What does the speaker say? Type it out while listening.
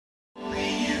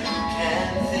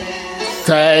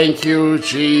Thank you,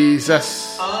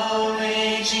 Jesus. A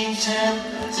raging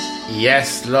tempest.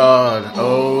 Yes, Lord,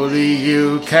 only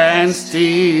you can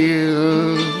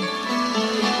still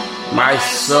my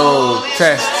soul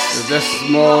tests this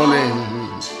morning.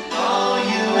 Know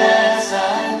you as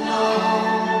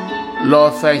I know.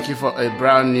 Lord, thank you for a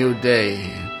brand new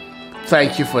day.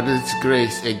 Thank you for this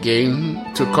grace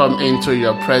again to come into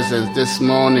your presence this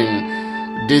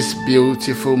morning, this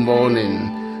beautiful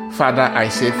morning. Father, I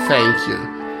say thank you.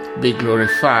 Be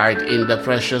glorified in the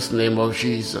precious name of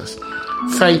Jesus.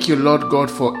 Thank you, Lord God,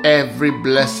 for every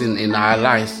blessing in our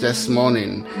lives this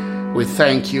morning. We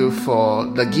thank you for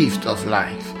the gift of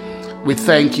life. We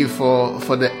thank you for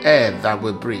the air that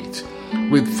we breathe.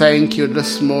 We thank you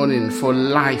this morning for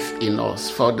life in us,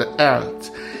 for the health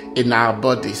in our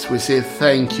bodies. We say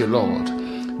thank you, Lord.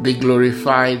 Be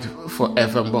glorified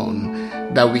forevermore,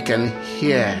 that we can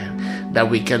hear, that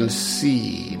we can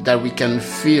see, that we can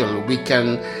feel, we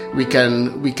can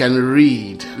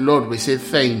read. Lord, we say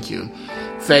thank you.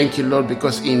 Thank you, Lord,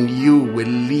 because in you we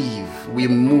live, we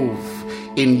move.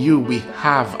 In you we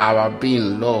have our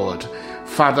being, Lord.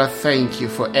 Father, thank you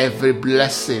for every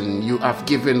blessing you have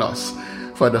given us,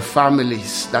 for the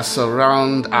families that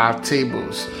surround our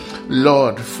tables.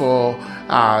 Lord, for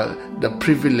the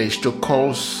privilege to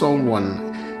call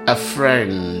someone a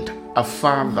friend, a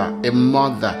father, a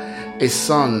mother, a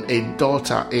son, a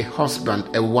daughter, a husband,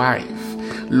 a wife.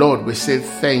 Lord, we say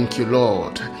thank you,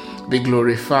 Lord. Be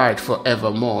glorified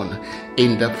forevermore.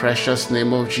 In the precious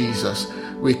name of Jesus,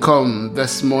 we come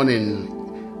this morning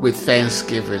with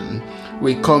thanksgiving.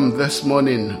 We come this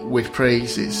morning with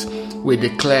praises. We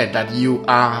declare that you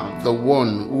are the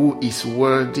one who is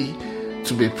worthy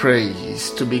to be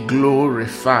praised, to be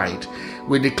glorified.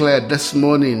 We declare this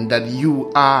morning that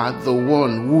you are the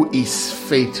one who is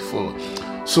faithful.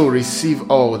 So receive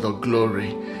all the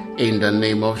glory in the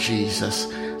name of Jesus.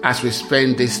 As we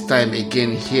spend this time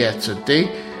again here today,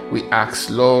 we ask,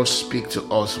 Lord, speak to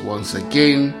us once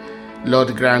again.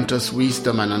 Lord, grant us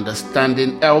wisdom and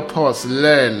understanding. Help us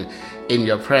learn in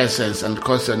your presence and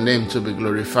cause your name to be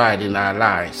glorified in our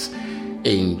lives.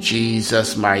 In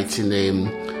Jesus' mighty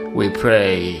name we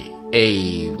pray.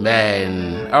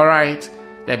 Amen. All right.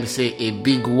 Let me say a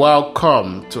big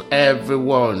welcome to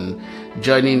everyone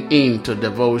joining in to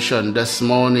devotion this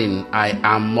morning. I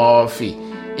am Murphy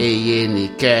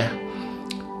Eyenike.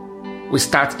 We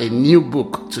start a new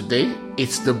book today.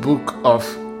 It's the book of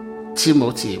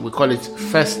Timothy. We call it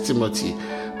First Timothy.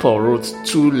 Paul wrote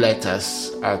 2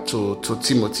 letters to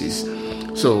Timothy's.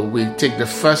 So we take the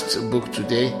first book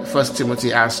today. First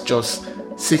Timothy has just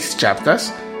 6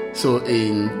 chapters. So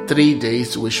in 3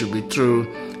 days we should be through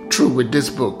with this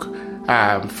book.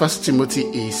 First Timothy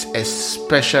is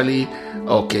especially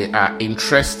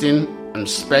interesting and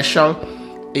special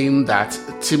in that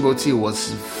Timothy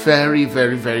was very,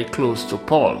 very, very close to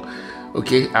Paul.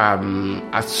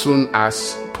 As soon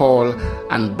as Paul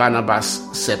and Barnabas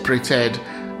separated,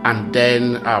 and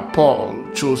then Paul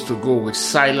chose to go with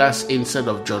Silas instead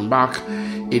of John Mark,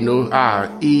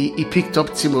 he picked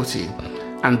up Timothy.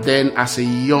 And then as a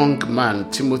young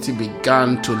man, Timothy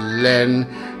began to learn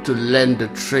the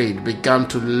trade, began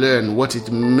to learn what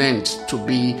it meant to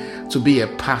be a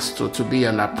pastor, to be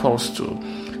an apostle.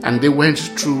 And they went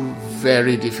through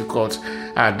very difficult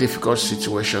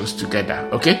situations together.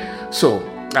 So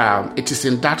it is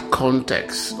in that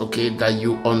context, that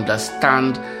you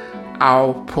understand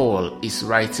how Paul is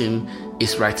writing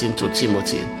to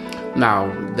Timothy.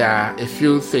 Now, there are a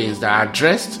few things that are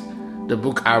addressed. The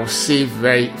book I'll say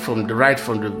from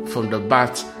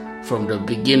the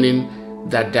beginning,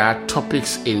 that there are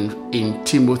topics in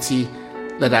Timothy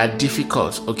that are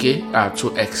difficult,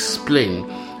 to explain,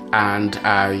 and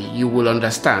you will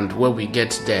understand when we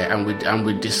get there and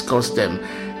we discuss them,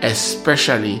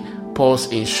 especially Paul's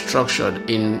instruction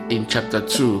in chapter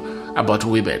 2 about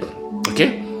women.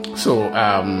 So,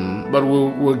 but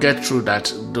we'll get through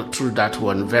that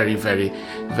one very, very,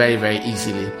 very, very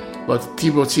easily. But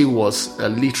Timothy was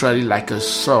literally like a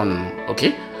son,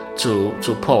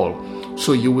 to Paul.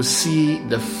 So you will see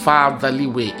the fatherly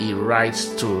way he writes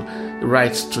to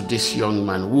this young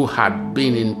man who had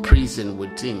been in prison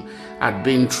with him, had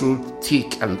been through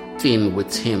thick and thin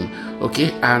with him.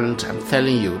 And I'm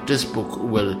telling you, this book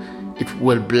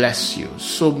will bless you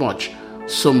so much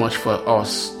for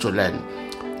us to learn.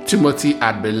 Timothy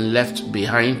had been left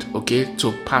behind,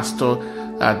 to pastor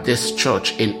this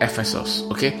church in Ephesus.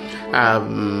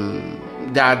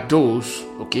 There are those,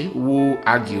 who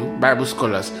argue, Bible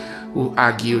scholars, who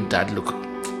argue that, look,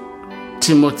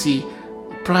 Timothy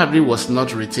probably was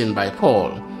not written by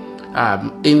Paul,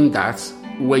 in that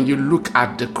when you look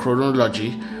at the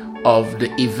chronology of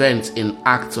the events in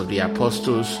Acts of the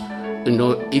Apostles,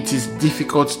 it is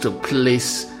difficult to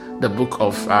place the book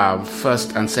of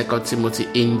 1st and 2nd Timothy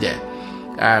in there.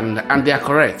 And they are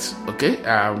correct, okay?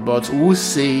 But who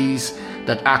says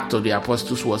that Act of the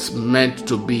Apostles was meant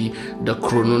to be the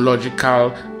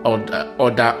chronological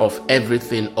order of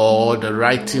everything, or the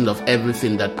writing of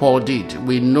everything that Paul did?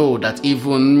 We know that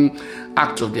even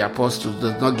Act of the Apostles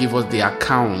does not give us the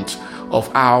account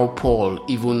of how Paul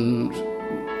even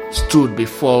stood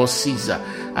before Caesar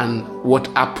and what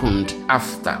happened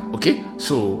after, okay?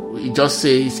 So it just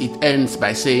says, it ends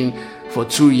by saying, for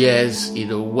 2 years,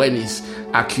 when his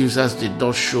accusers did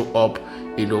not show up,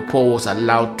 Paul was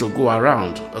allowed to go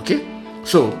around, okay?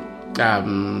 So,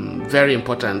 very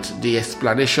important. The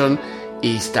explanation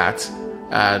is that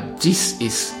this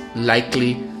is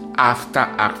likely after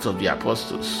Acts of the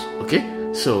Apostles, okay?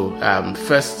 So,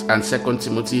 1st and 2nd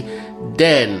Timothy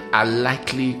then are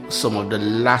likely some of the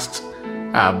last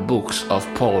books of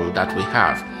Paul that we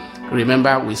have.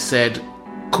 Remember, we said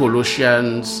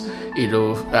Colossians,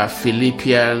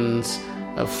 Philippians,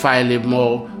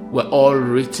 Philemon were all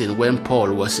written when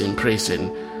Paul was in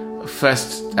prison.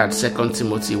 1st and 2nd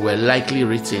Timothy were likely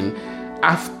written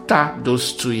after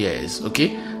those 2 years,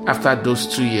 okay? After those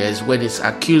 2 years, when his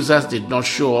accusers did not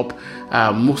show up,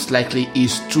 most likely he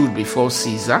stood before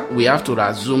Caesar. We have to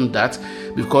assume that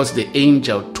because the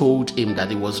angel told him that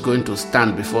he was going to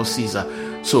stand before Caesar.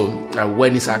 So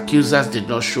when his accusers did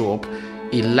not show up,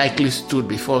 he likely stood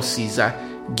before Caesar,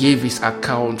 gave his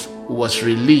account, was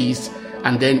released,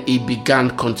 and then he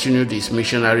continued his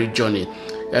missionary journey,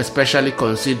 especially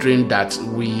considering that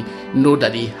we know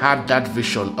that he had that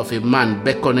vision of a man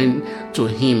beckoning to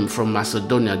him from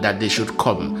Macedonia that they should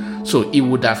come. So he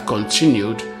would have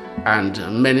continued,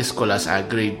 and many scholars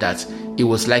agree that he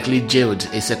was likely jailed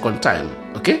a second time.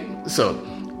 Okay? So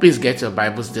please get your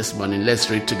Bibles this morning. Let's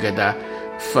read together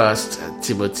 1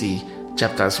 Timothy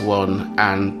chapters 1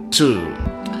 and 2.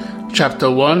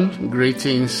 Chapter 1,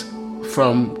 greetings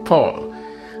from Paul.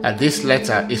 This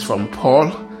letter is from Paul,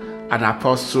 an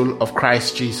apostle of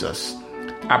Christ Jesus,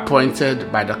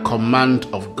 appointed by the command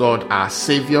of God our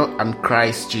Savior and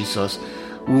Christ Jesus,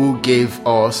 who gives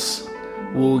us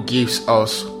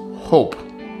hope.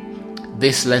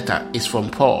 This letter is from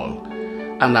Paul,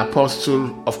 an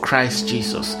apostle of Christ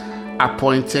Jesus,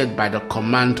 appointed by the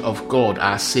command of God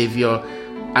our Savior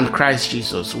and Christ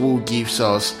Jesus, who gives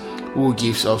us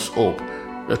hope.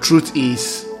 The truth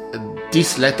is,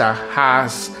 this letter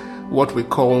has what we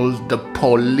call the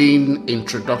Pauline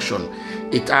introduction.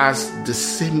 It has the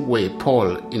same way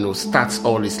Paul, starts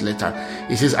all his letter.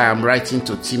 He says, I am writing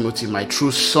to Timothy, my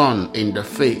true son in the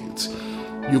faith.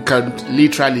 You can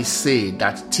literally say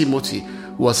that Timothy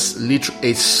was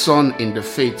a son in the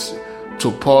faith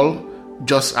to Paul,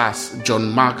 just as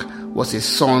John Mark was a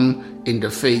son in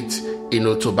the faith,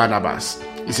 to Barnabas.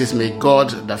 He says, may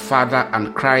God the Father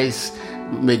and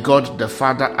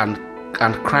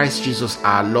Christ Jesus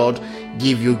our Lord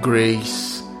give you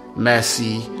grace,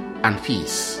 mercy, and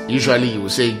peace. Usually you will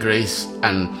say grace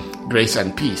and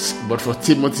peace, but for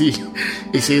Timothy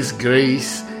it says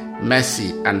grace,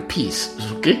 mercy, and peace.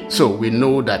 Okay, so we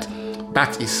know that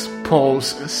is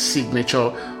Paul's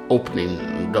signature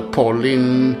opening, the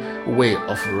Pauline way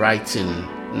of writing.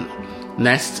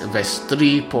 Next, verse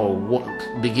 3, Paul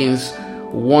begins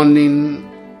warning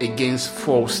against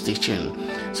false teaching.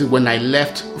 So when I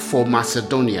left for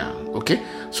Macedonia, okay,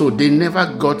 so they never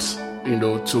got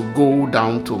to go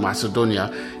down to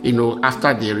Macedonia,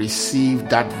 after they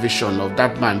received that vision of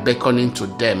that man beckoning to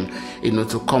them,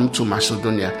 to come to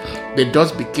Macedonia. They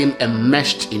just became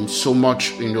enmeshed in so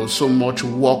much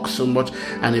work,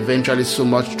 and eventually so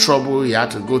much trouble. He had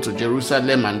to go to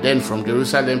Jerusalem, and then from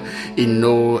Jerusalem, he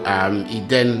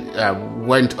then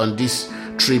went on this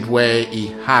trip where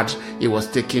he was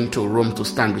taken to Rome to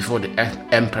stand before the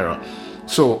emperor.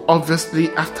 So obviously,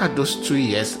 after those 2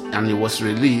 years and he was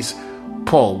released,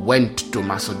 Paul went to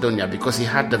Macedonia because he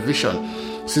had the vision.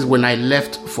 He says, when I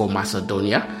left for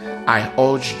Macedonia, I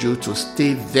urged you to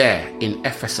stay there in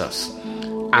Ephesus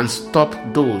and stop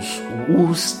those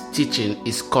whose teaching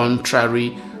is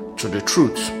contrary to the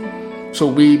truth. So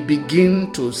we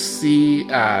begin to see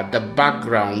the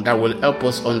background that will help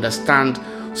us understand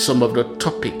some of the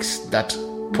topics that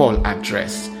Paul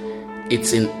addressed.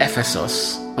 It's in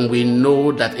Ephesus, and we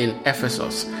know that in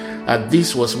Ephesus,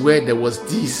 this was where there was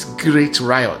this great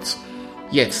riot.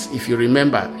 Yes, if you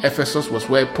remember, Ephesus was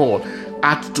where Paul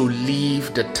had to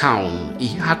leave the town. He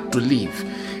had to leave.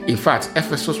 In fact,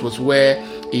 Ephesus was where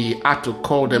he had to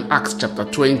call them. Acts chapter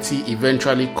 20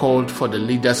 eventually called for the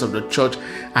leaders of the church,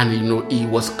 and he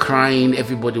was crying.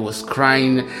 Everybody was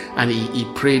crying, and he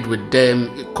prayed with them,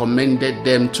 commended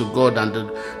them to God and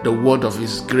the word of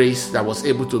his grace that was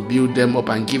able to build them up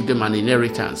and give them an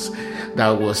inheritance that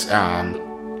was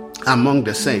among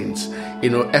the saints.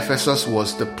 Ephesus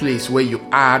was the place where you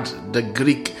had the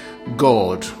Greek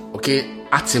god,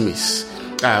 Artemis,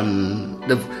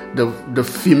 the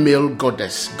female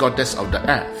goddess of the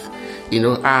earth.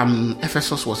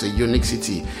 Ephesus was a unique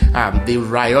city. They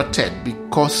rioted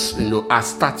because a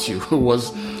statue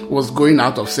was going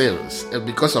out of sales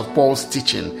because of Paul's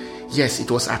teaching. Yes, it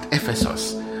was at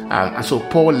Ephesus, and so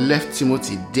Paul left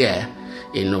Timothy there.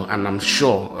 And I'm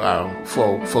sure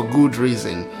for good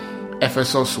reason.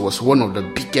 Ephesus was one of the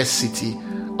biggest city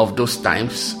of those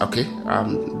times.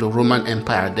 The Roman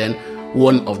Empire, then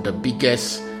one of the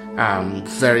biggest,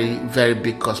 very, very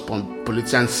big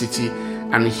cosmopolitan city.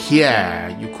 And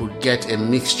here you could get a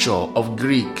mixture of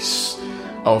Greeks,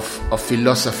 of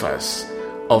philosophers,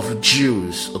 of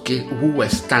Jews, who were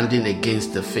standing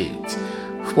against the faith.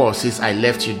 Paul says, I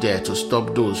left you there to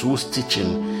stop those whose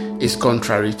teaching is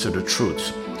contrary to the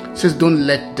truth. He says, don't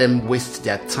let them waste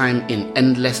their time in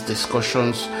endless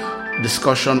discussion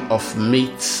of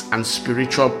myths and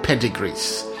spiritual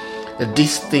pedigrees.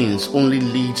 These things only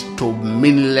lead to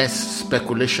meaningless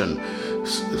speculations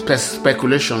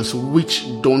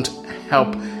which don't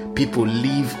help people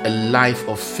live a life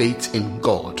of faith in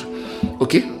God.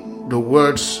 The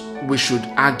words we should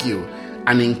argue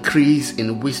and increase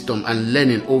in wisdom and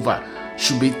learning over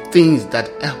should be things that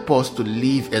help us to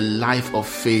live a life of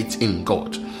faith in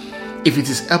God. If it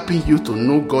is helping you to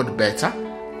know God better,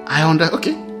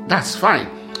 that's fine.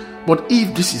 But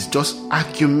if this is just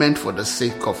argument for the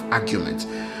sake of argument,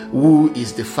 who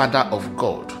is the Father of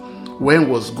God? When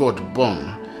was God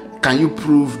born? Can you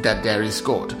prove that there is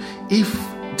God? If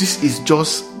this is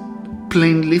just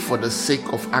plainly for the sake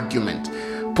of argument,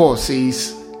 Paul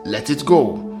says, let it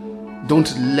go.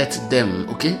 Don't let them,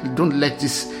 don't let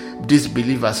these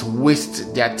believers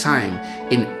waste their time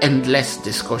in endless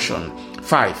discussion.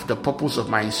 5. The purpose of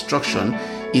my instruction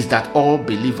is that all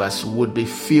believers would be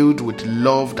filled with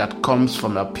love that comes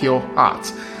from a pure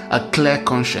heart, a clear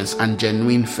conscience, and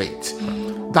genuine faith.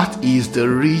 That is the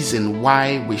reason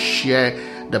why we share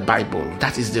the Bible.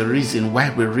 That is the reason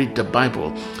why we read the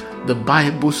Bible. The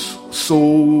Bible's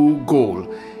sole goal,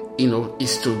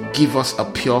 is to give us a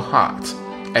pure heart,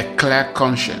 a clear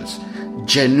conscience,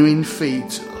 genuine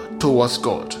faith towards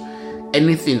God.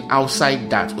 Anything outside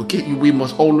that, we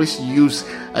must always use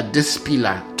this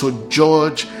pillar to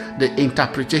judge the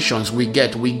interpretations we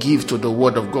give to the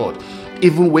Word of God.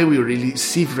 Even when we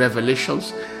receive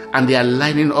revelations and they are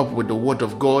lining up with the Word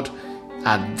of God,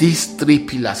 these 3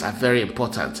 pillars are very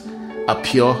important: a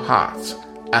pure heart,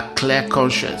 a clear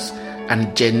conscience,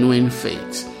 and genuine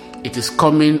faith. It is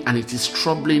coming and it is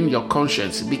troubling your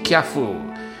conscience. Be careful.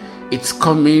 It's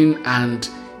coming and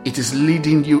it is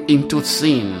leading you into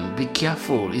sin. Be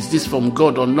careful. Is this from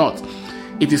God or not?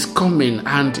 It is coming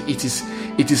and it is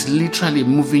literally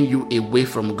moving you away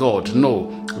from God.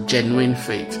 No, genuine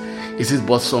faith. It says,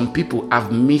 but some people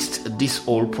have missed this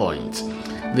whole point.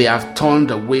 They have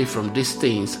turned away from these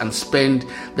things and spend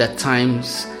their time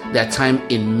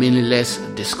in meaningless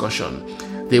discussion.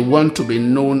 They want to be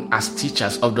known as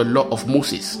teachers of the law of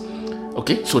Moses.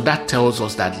 So that tells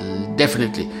us that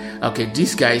definitely,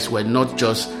 these guys were not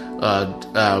just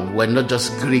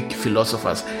Greek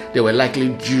philosophers. They were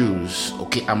likely Jews,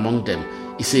 among them.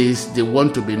 It says they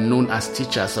want to be known as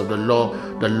teachers of the law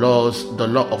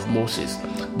of Moses,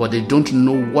 but they don't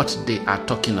know what they are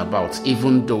talking about,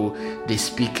 even though they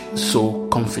speak so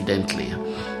confidently.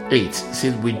 8, it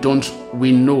says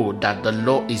we know that the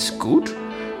law is good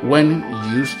when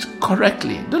used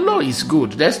correctly. The law is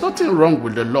good. There's nothing wrong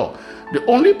with the law. The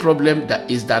only problem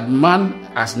is that man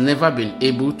has never been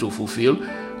able to fulfill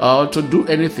or to do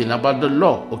anything about the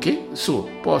law. So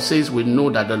Paul says we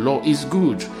know that the law is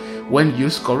good when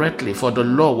used correctly, for the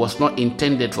law was not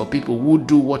intended for people who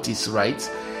do what is right.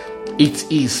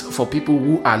 It is for people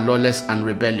who are lawless and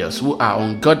rebellious, who are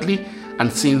ungodly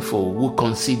and sinful, who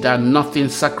consider nothing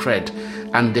sacred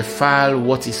and defile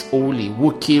what is holy,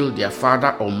 who kill their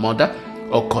father or mother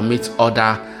or commit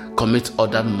other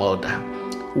murder.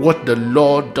 What the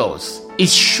law does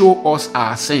is show us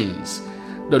our sins.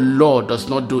 The law does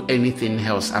not do anything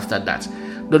else after that.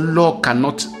 The law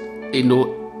cannot,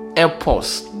 help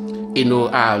us,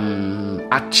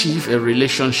 achieve a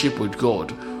relationship with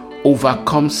God,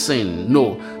 overcome sin.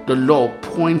 No, the law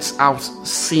points out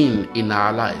sin in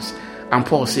our lives. And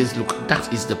Paul says, look,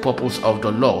 that is the purpose of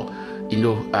the law,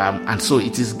 and so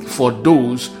it is for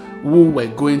those who were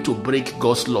going to break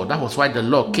God's law. That was why the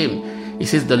law came. It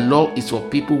says the law is for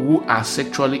people who are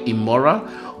sexually immoral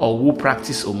or who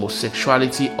practice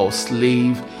homosexuality or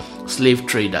slave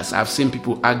traders. I've seen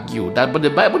people argue that, but the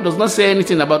Bible does not say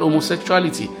anything about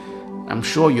homosexuality. I'm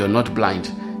sure you're not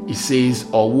blind. It says,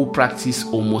 or who practice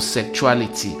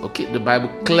homosexuality. Okay, the Bible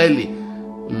clearly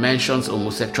mentions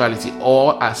homosexuality,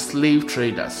 or are slave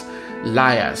traders,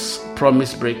 liars,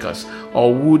 promise breakers,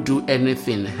 or who do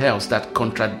anything else that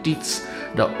contradicts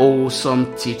the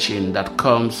wholesome teaching that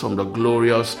comes from the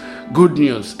glorious good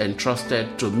news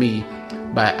entrusted to me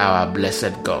by our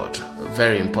blessed God.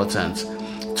 Very important.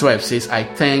 12 says, I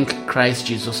thank Christ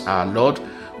Jesus our Lord,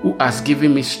 who has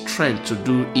given me strength to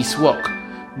do his work.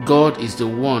 God is the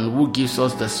one who gives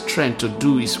us the strength to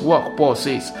do his work. Paul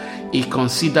says, he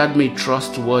considered me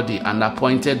trustworthy and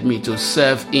appointed me to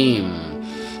serve him,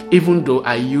 even though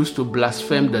I used to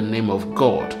blaspheme the name of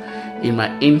God. In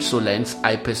my insolence,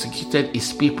 I persecuted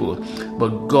his people,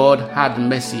 but God had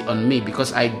mercy on me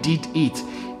because I did it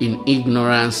in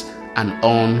ignorance and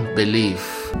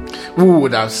unbelief. Who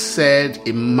would have said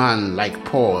a man like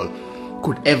Paul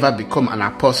could ever become an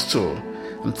apostle?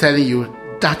 I'm telling you,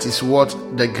 that is what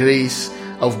the grace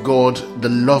of God, the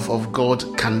love of God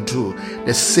can do.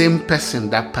 The same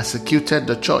person that persecuted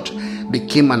the church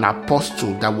became an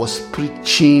apostle that was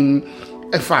preaching.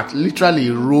 In fact,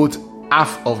 literally wrote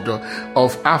half of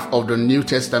the New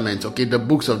Testament. Okay, the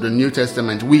books of the New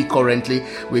Testament we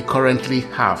currently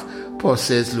have. Paul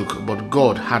says, look, but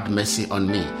God had mercy on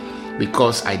me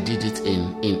because I did it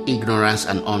in ignorance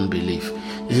and unbelief.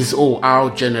 This is, oh, how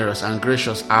generous and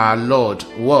gracious our Lord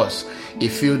was. He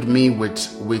filled me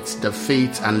with the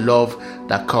faith and love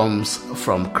that comes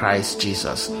from Christ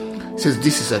Jesus. He says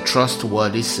this is a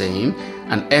trustworthy saying,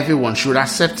 and everyone should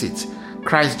accept it.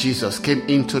 Christ Jesus came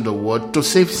into the world to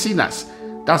save sinners.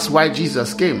 That's why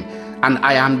Jesus came. And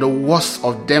I am the worst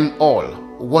of them all.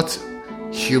 What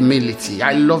humility.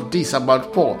 I love this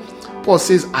about Paul. Paul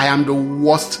says, I am the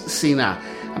worst sinner.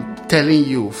 I'm telling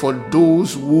you, for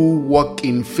those who walk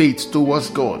in faith towards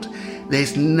God, there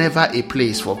is never a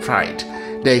place for pride.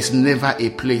 There is never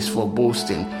a place for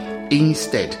boasting.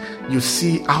 Instead, you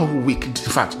see how weak, in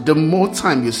fact, the more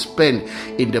time you spend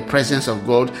in the presence of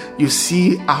God, you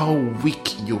see how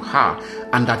weak you are,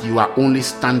 and that you are only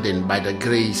standing by the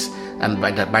grace and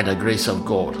by the grace of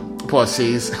God. Paul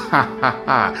says,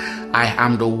 I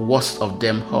am the worst of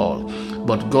them all,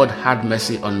 but God had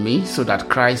mercy on me so that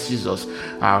Christ Jesus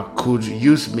could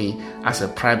use me as a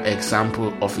prime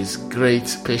example of his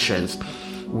great patience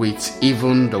with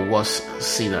even the worst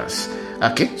sinners.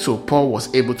 Okay, so Paul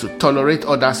was able to tolerate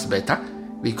others better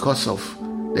because of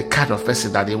the kind of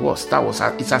person that he was.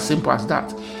 It's as simple as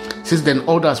that. Since then,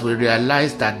 others will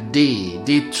realize that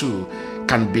they too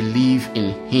can believe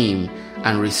in him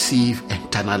and receive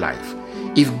eternal life.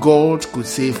 If God could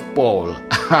save Paul,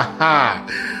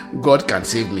 God can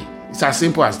save me. It's as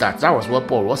simple as that. That was what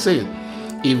Paul was saying.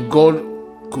 If God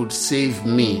could save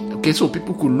me, okay, so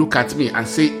people could look at me and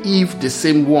say, if the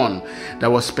same one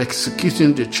that was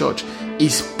persecuting the church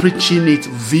is preaching it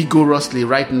vigorously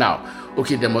right now,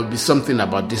 okay, there must be something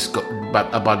about this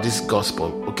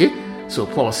gospel. Okay, so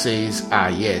Paul says,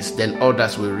 yes, then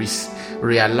others will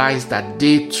realize that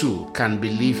they too can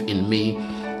believe in me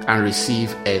and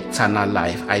receive eternal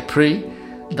life. I pray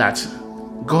that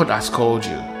God has called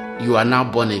you. You are now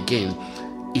born again.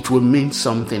 It will mean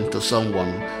something to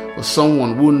someone, or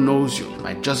someone who knows you. It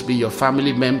might just be your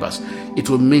family members. It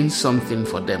will mean something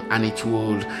for them, and it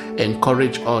will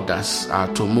encourage others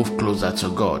to move closer to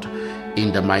God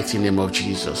in the mighty name of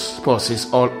Jesus. Paul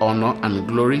says, all honor and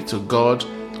glory to God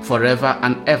forever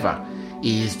and ever.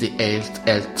 He is the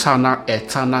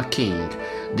eternal King,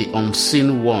 the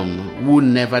unseen one who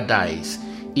never dies.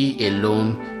 He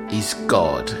alone is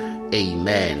God.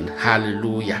 Amen.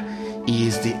 Hallelujah. He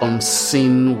is the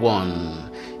unseen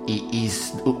one. He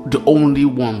is the only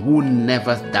one who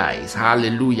never dies.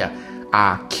 Hallelujah.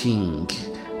 Our King,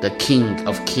 the King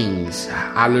of Kings.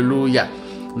 Hallelujah.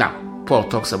 Now, Paul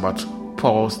talks about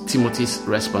Timothy's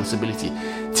responsibility.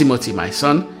 Timothy, my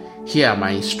son, here are my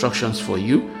instructions for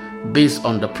you based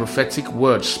on the prophetic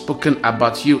words spoken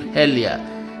about you earlier.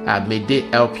 May they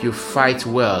help you fight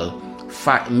well.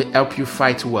 Help you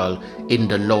fight well in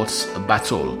the Lord's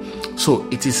battle. So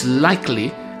it is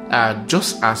likely,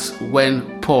 just as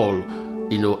when Paul,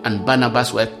 and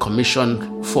Barnabas were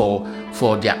commissioned for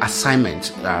their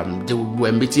assignment, they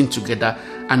were meeting together,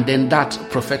 and then that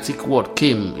prophetic word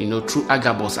came, through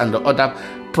Agabus and the other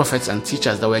prophets and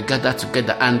teachers that were gathered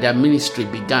together, and their ministry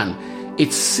began.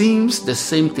 It seems the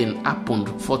same thing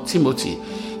happened for Timothy.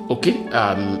 Okay,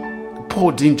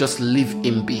 Paul didn't just leave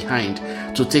him behind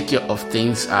to take care of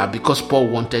things because Paul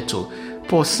wanted to.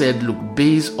 Paul said, look,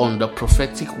 based on the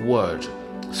prophetic word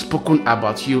spoken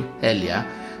about you earlier,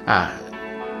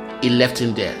 he left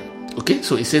him there. Okay,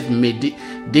 so he said, may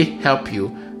they help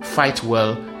you fight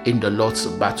well in the Lord's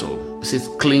battle. He says,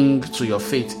 cling to your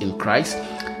faith in Christ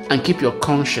and keep your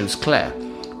conscience clear.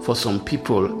 For some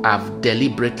people have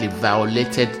deliberately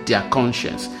violated their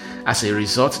conscience. As a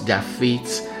result, their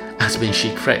faith has been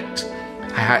shipwrecked.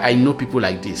 I know people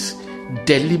like this.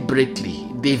 Deliberately,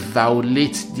 they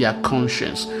violate their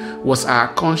conscience. Was our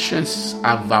conscience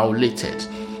are violated?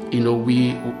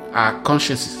 Our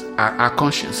conscience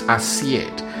are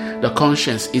seared. The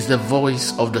conscience is the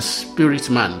voice of the spirit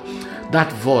man.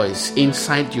 That voice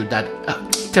inside you that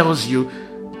tells you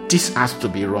this has to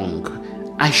be wrong.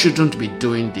 I shouldn't be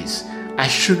doing this. I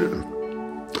shouldn't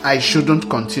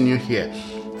continue here.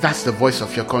 That's the voice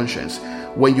of your conscience.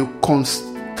 When you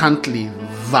constantly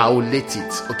violate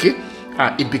it, okay,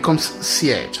 it becomes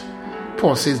seared.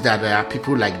 Paul says that there are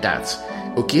people like that.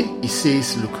 Okay, he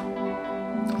says,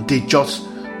 look, they just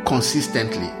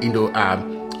consistently,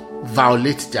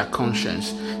 violate their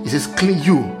conscience. He says,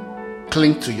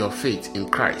 cling to your faith in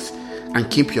Christ and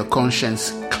keep your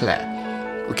conscience clear.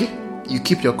 Okay, you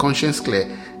keep your conscience clear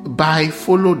by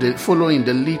following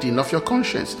the leading of your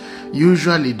conscience.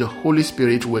 Usually the Holy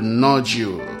Spirit will nudge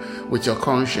you with your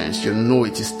conscience. You know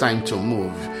it is time to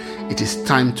move. It is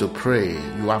time to pray.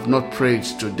 You have not prayed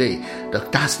today.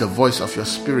 That's the voice of your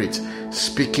spirit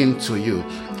speaking to you.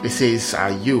 It says,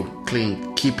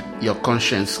 keep your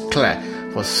conscience clear.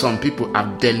 For some people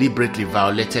have deliberately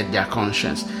violated their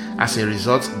conscience. As a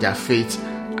result, their faith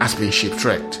has been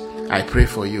shipwrecked. I pray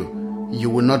for you. You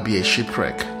will not be a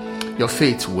shipwreck. Your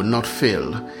faith will not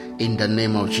fail in the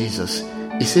name of Jesus.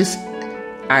 It says,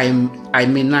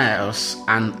 Hymenaeus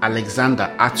and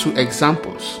Alexander are two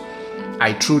examples.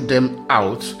 I threw them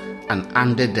out and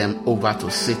handed them over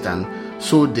to Satan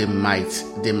so they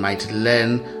might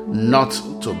learn not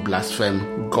to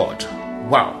blaspheme God.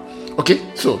 Wow. Okay,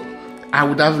 so I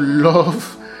would have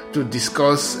loved to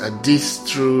discuss these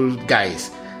two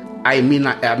guys,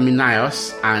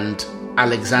 Hymenaeus and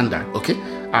Alexander. Okay,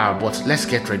 but let's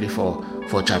get ready for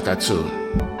chapter 2.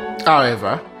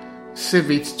 However, save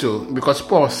it too, because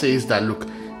Paul says that look,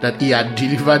 that he had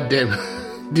delivered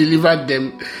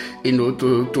them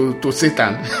to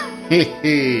Satan.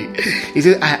 He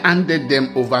said, I handed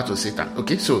them over to Satan.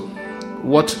 Okay, so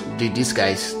what did these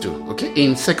guys do? Okay,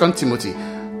 in 2 Timothy,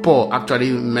 Paul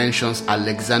actually mentions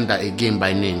Alexander again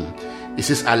by name. He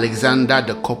says, Alexander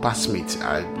the coppersmith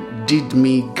did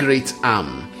me great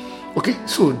harm. Okay,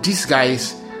 so these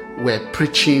guys were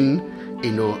preaching,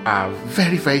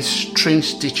 very, very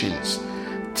strange teachings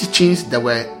that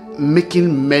were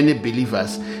making many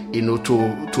believers,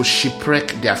 to shipwreck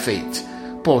their faith.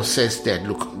 Paul says that,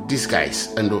 look, these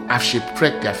guys, have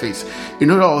shipwrecked their faith.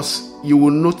 In other words, you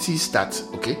will notice that,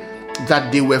 okay,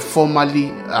 that they were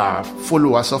formerly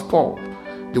followers of Paul.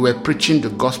 They were preaching the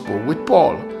gospel with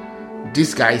Paul.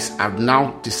 These guys have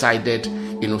now decided,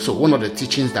 so one of the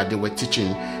teachings that they were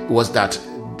teaching was that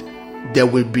there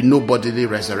will be no bodily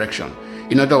resurrection.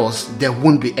 In other words, there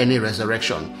won't be any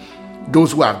resurrection.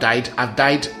 Those who have died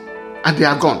and they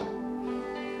are gone.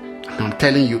 And I'm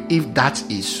telling you, if that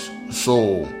is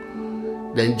so,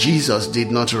 then Jesus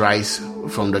did not rise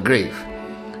from the grave.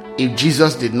 If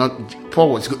Jesus did not,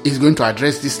 Paul is going to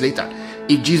address this later.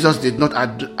 If Jesus did not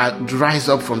rise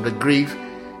up from the grave,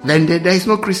 then there is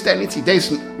no Christianity. There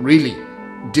is really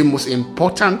the most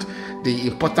important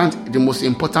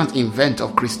event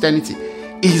of Christianity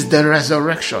is the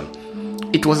resurrection.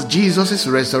 It was Jesus'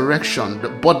 resurrection, the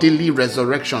bodily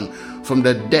resurrection from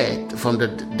the dead,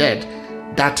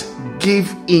 that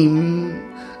gave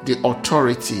him the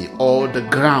authority or the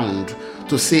ground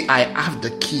to say, I have the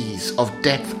keys of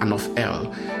death and of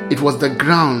hell. It was the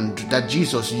ground that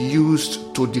Jesus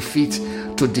used to defeat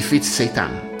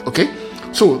Satan. Okay?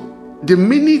 So the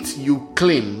minute you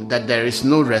claim that there is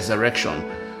no resurrection,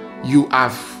 you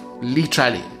have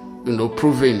literally,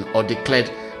 proven or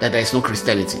declared that there is no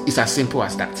Christianity. It's as simple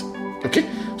as that. Okay?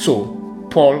 So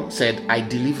Paul said, I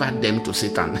delivered them to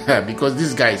Satan because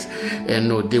these guys,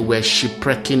 they were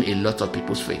shipwrecking a lot of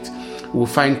people's faith. We'll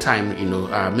find time,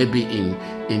 maybe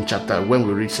in chapter when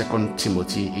we read 2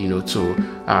 Timothy,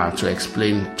 to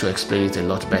explain it a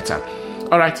lot better.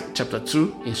 All right, chapter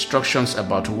 2, instructions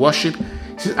about worship.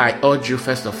 I urge you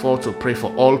first of all to pray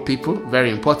for all people. Very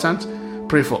important.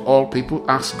 Pray for all people.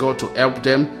 Ask God to help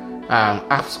them.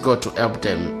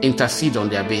 Intercede on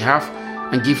their behalf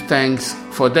and give thanks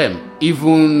for them.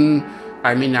 Even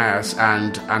Hymenaeus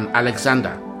and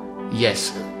Alexander.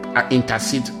 Yes,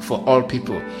 intercede for all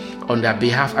people on their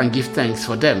behalf and give thanks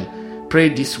for them. Pray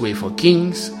this way for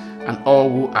kings and all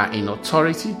who are in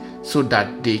authority, so that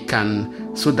we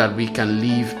can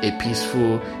live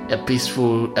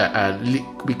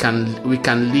we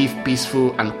can live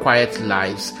peaceful and quiet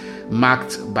lives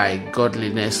marked by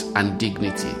godliness and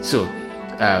dignity. So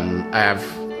I have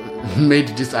made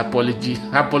this apology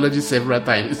several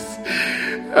times.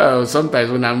 Sometimes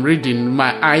when I'm reading,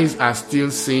 my eyes are still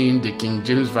seeing the King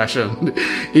James Version,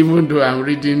 even though I'm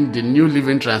reading the New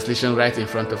Living Translation right in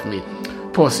front of me.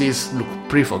 Paul says, look,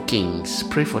 pray for kings,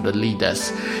 pray for the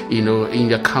leaders, in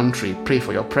your country, pray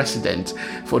for your president,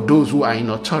 for those who are in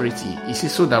authority. He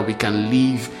says, so that we can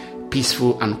live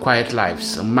peaceful and quiet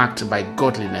lives marked by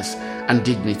godliness and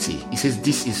dignity. He says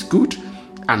this is good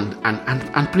and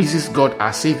pleases God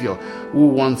our Savior, who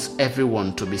wants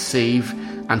everyone to be saved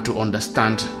and to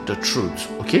understand the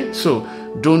truth. Okay, so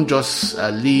don't just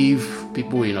leave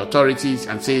people in authorities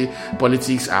and say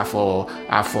politics are for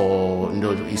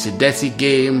it's a dirty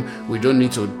game. We don't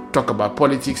need to talk about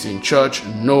politics in church.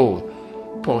 No,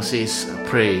 Paul says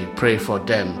pray for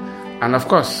them, and of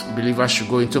course believers should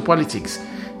go into politics.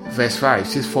 Verse 5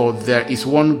 says, for there is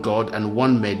one God and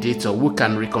one mediator who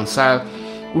can reconcile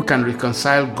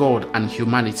God and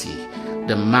humanity,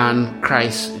 the man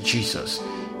Christ Jesus.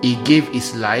 He gave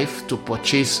his life to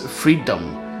purchase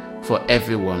freedom for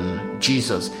everyone.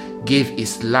 Jesus gave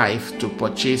his life to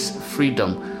purchase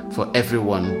freedom for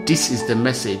everyone. This is the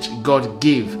message God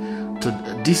gave to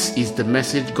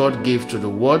the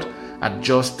world at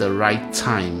just the right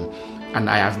time. And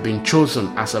I have been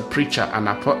chosen as a preacher and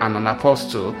an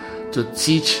apostle to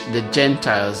teach the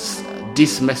Gentiles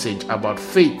this message about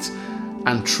faith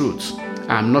and truth.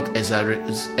 I am not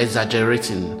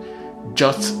exaggerating,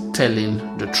 just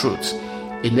telling the truth.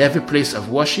 In every place of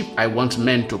worship, I want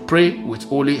men to pray with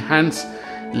holy hands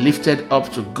lifted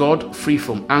up to God, free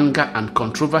from anger and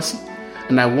controversy.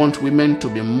 And I want women to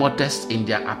be modest in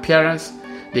their appearance.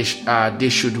 They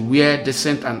should wear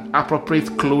decent and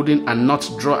appropriate clothing and not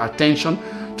draw attention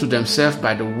to themselves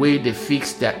by the way they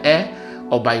fix their hair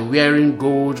or by wearing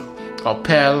gold or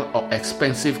pearl or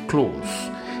expensive clothes.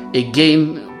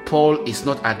 Again, Paul is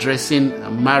not addressing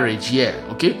marriage here.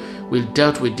 Okay, we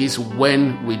dealt with this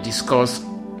when we discussed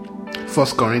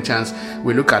 1 Corinthians.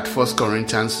 We look at 1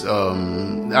 Corinthians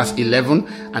as 11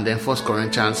 and then 1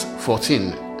 Corinthians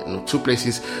 14. Two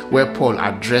places where Paul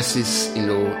addresses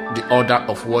the order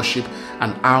of worship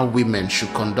and how women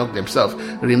should conduct themselves.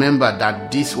 Remember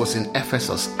that this was in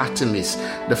Ephesus. Artemis,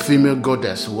 the female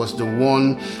goddess, was the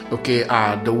one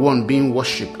being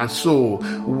worshipped. And so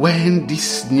when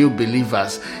these new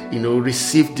believers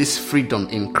received this freedom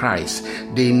in Christ,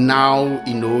 they now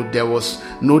there was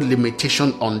no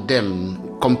limitation on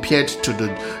them compared to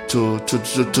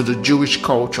the Jewish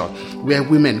culture, where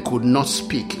women could not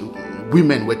speak.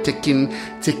 Women were taking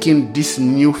this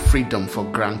new freedom for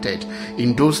granted.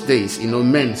 In those days,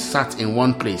 men sat in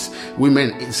one place,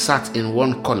 women sat in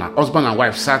one corner. Husband and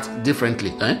wife sat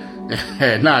differently.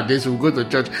 Nowadays we go to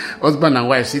church, husband and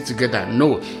wife sit together.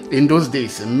 No, in those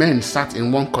days, men sat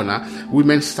in one corner,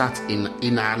 women sat in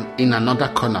another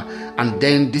corner. And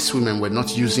then these women were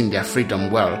not using their freedom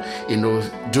well.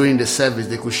 During the service,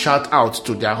 they could shout out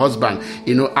to their husband,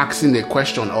 asking a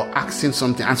question or asking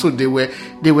something. And so they were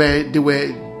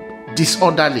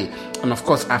disorderly and of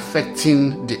course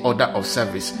affecting the order of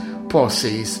service. Paul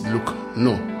says, look,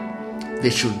 no, they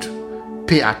should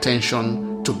pay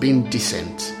attention to being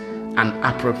decent and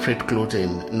appropriate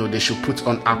clothing. No, they should put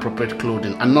on appropriate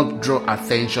clothing and not draw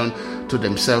attention to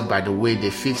themselves by the way they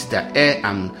fix their hair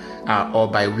and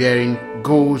or by wearing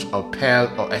gold or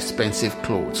pearl or expensive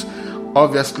clothes.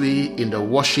 Obviously, in the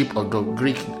worship of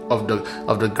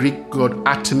the Greek god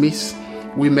Artemis,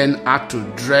 women had to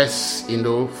dress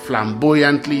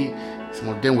flamboyantly. Some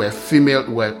of them were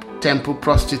temple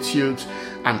prostitutes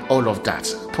and all of that.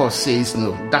 Paul says,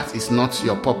 no, that is not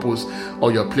your purpose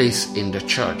or your place in the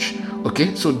church.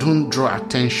 Okay, so don't draw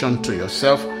attention to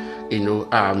yourself.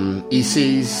 He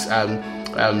says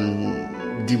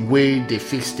the way they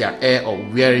fix their hair or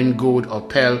wearing gold or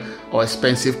pearl or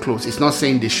expensive clothes. It's not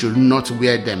saying they should not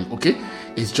wear them. Okay,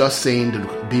 it's just saying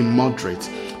to be moderate.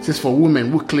 It says for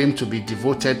women who claim to be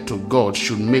devoted to God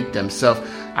should make themselves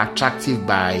attractive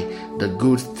by the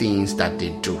good things that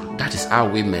they do. That is how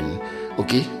women,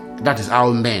 okay, that is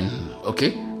how men,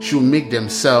 okay, should make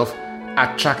themselves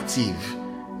attractive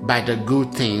by the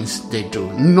good things they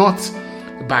do, not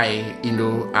by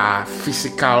our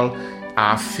physical,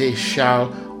 our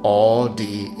facial, or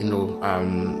the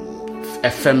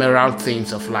ephemeral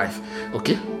things of life.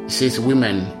 Okay, It says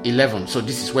women 11. So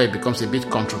this is where it becomes a bit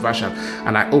controversial,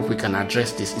 and I hope we can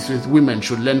address this. It says women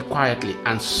should learn quietly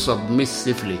and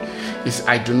submissively. It's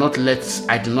I do not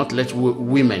let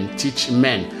women teach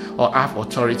men or have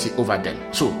authority over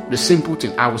them. So the simple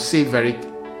thing I will say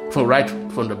right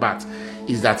from the bat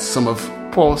is that some of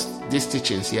these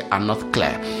teachings here are not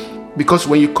clear, because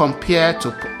when you compare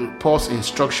to Paul's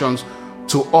instructions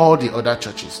to all the other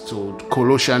churches, to the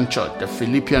Colossian church, the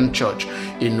Philippian church,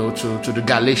 to the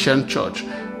Galatian church,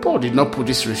 Paul did not put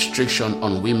this restriction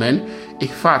on women. In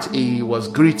fact, he was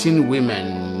greeting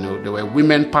women. There were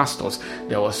women pastors.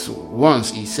 There was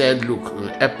once he said, look,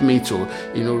 help me to,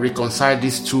 reconcile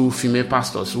these two female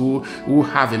pastors who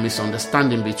have a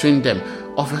misunderstanding between them.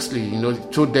 Obviously, he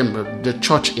told them the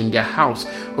church in their house.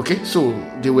 Okay, so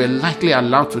they were likely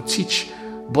allowed to teach.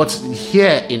 But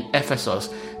here in Ephesus,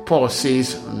 Paul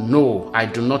says, no, I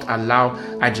do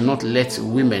not let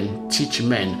women teach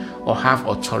men or have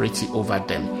authority over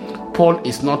them. Paul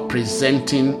is not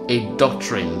presenting a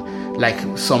doctrine like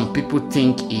some people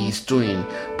think he is doing.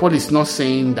 Paul is not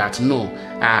saying that, no,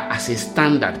 as a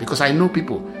standard, because I know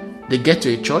people, they get to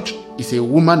a church, it's a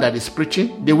woman that is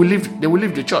preaching, they will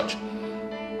leave the church.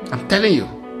 I'm telling you.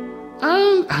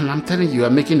 And I'm telling you,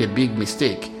 I'm making a big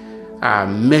mistake.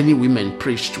 Many women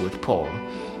preached with Paul.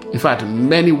 In fact,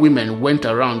 many women went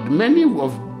around. Many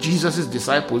of Jesus'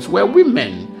 disciples were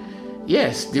women.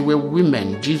 Yes, they were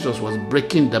women. Jesus was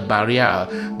breaking the barrier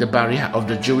of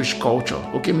the Jewish culture.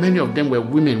 Okay, many of them were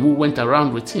women who went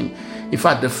around with him. In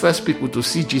fact, the first people to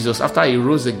see Jesus after he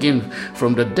rose again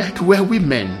from the dead were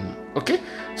women. Okay,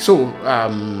 so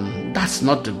that's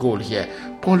not the goal here.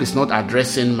 Paul is not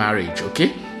addressing marriage.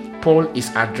 Okay, Paul is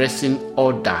addressing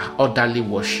orderly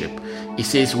worship. He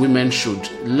says women should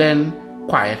learn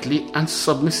quietly and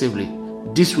submissively.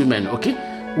 These women, okay,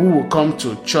 who will come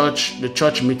to the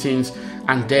church meetings,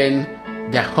 and then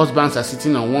their husbands are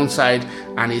sitting on one side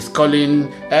and he's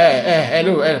calling,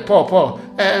 hello, Paul,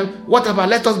 what about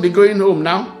let us be going home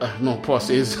now? No, Paul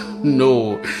says,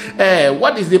 no.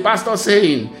 What is the pastor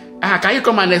saying? Can you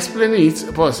come and explain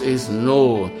it? Paul says,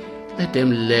 no. Let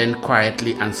them learn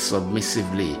quietly and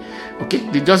submissively. Okay,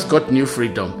 they just got new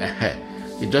freedom.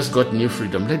 They just got new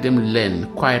freedom. Let them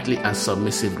learn quietly and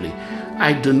submissively.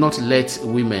 I do not let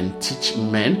women teach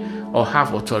men or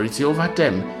have authority over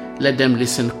them. Let them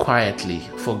listen quietly.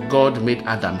 For God made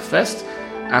Adam first.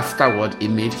 Afterward, he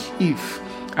made Eve.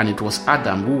 And it was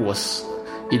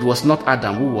not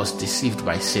Adam who was deceived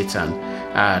by Satan.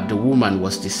 The woman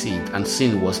was deceived, and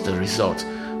sin was the result.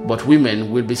 But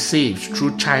women will be saved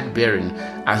through childbearing,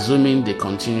 assuming they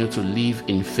continue to live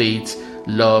in faith,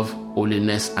 love,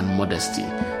 holiness, and modesty.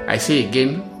 I say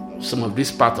again, some of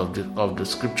this part of the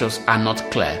scriptures are not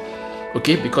clear.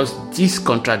 Okay, because this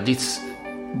contradicts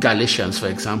Galatians, for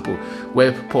example,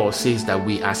 where Paul says that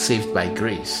we are saved by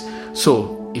grace.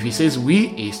 So if he says we,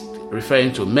 is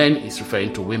referring to men, is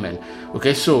referring to women.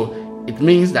 Okay, so it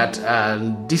means that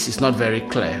this is not very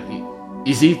clear.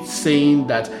 Is it saying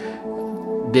that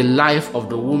the life of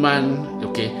the woman,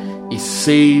 okay, is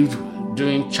saved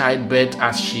during childbirth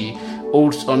as she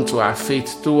holds on to her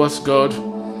faith towards God?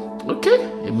 Okay,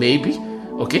 maybe.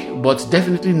 Okay, but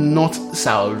definitely not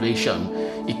salvation.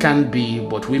 It can be,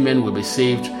 but women will be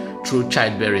saved through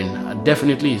childbearing.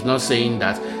 Definitely, it's not saying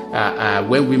that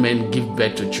when women give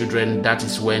birth to children, that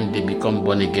is when they become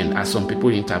born again, as some people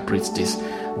interpret this.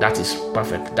 That is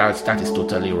perfect. That is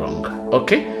totally wrong.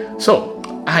 Okay, so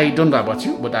I don't know about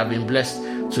you, but I've been blessed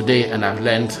today and I've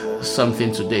learned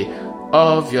something today.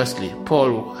 Obviously,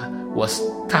 Paul was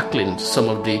tackling some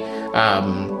of the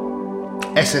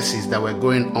excesses that were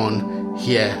going on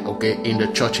here, okay, in the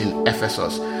church in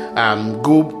Ephesus.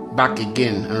 Go back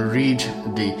again and read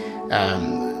the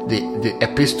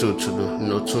epistle to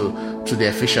the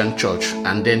Ephesian church,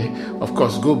 and then of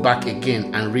course go back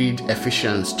again and read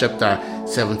Ephesians chapter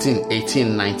 17,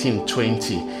 18, 19,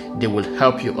 20. They will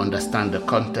help you understand the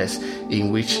context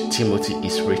in which Timothy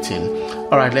is written.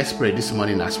 All right, let's pray this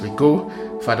morning as we go.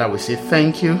 Father, we say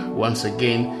thank you once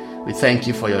again. We thank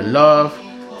you for your love.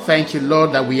 Thank you,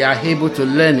 Lord, that we are able to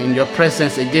learn in your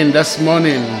presence again this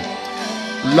morning.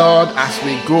 Lord, as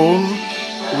we go,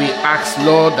 we ask,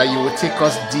 Lord, that you will take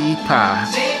us deeper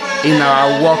in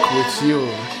our walk with you.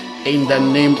 In the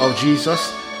name of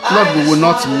Jesus, Lord, we will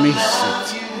not miss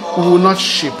it. We will not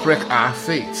shipwreck our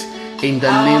faith. In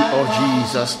the name of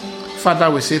Jesus.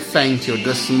 Father, we say thank you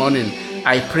this morning.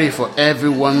 I pray for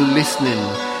everyone listening.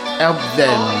 Help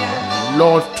them,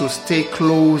 Lord, to stay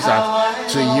closer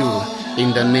to you.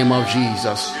 In the name of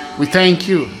Jesus. We thank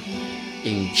you.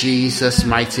 In Jesus'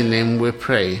 mighty name we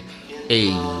pray.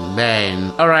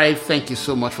 Amen. All right. Thank you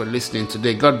so much for listening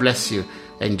today. God bless you.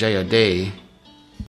 Enjoy your day.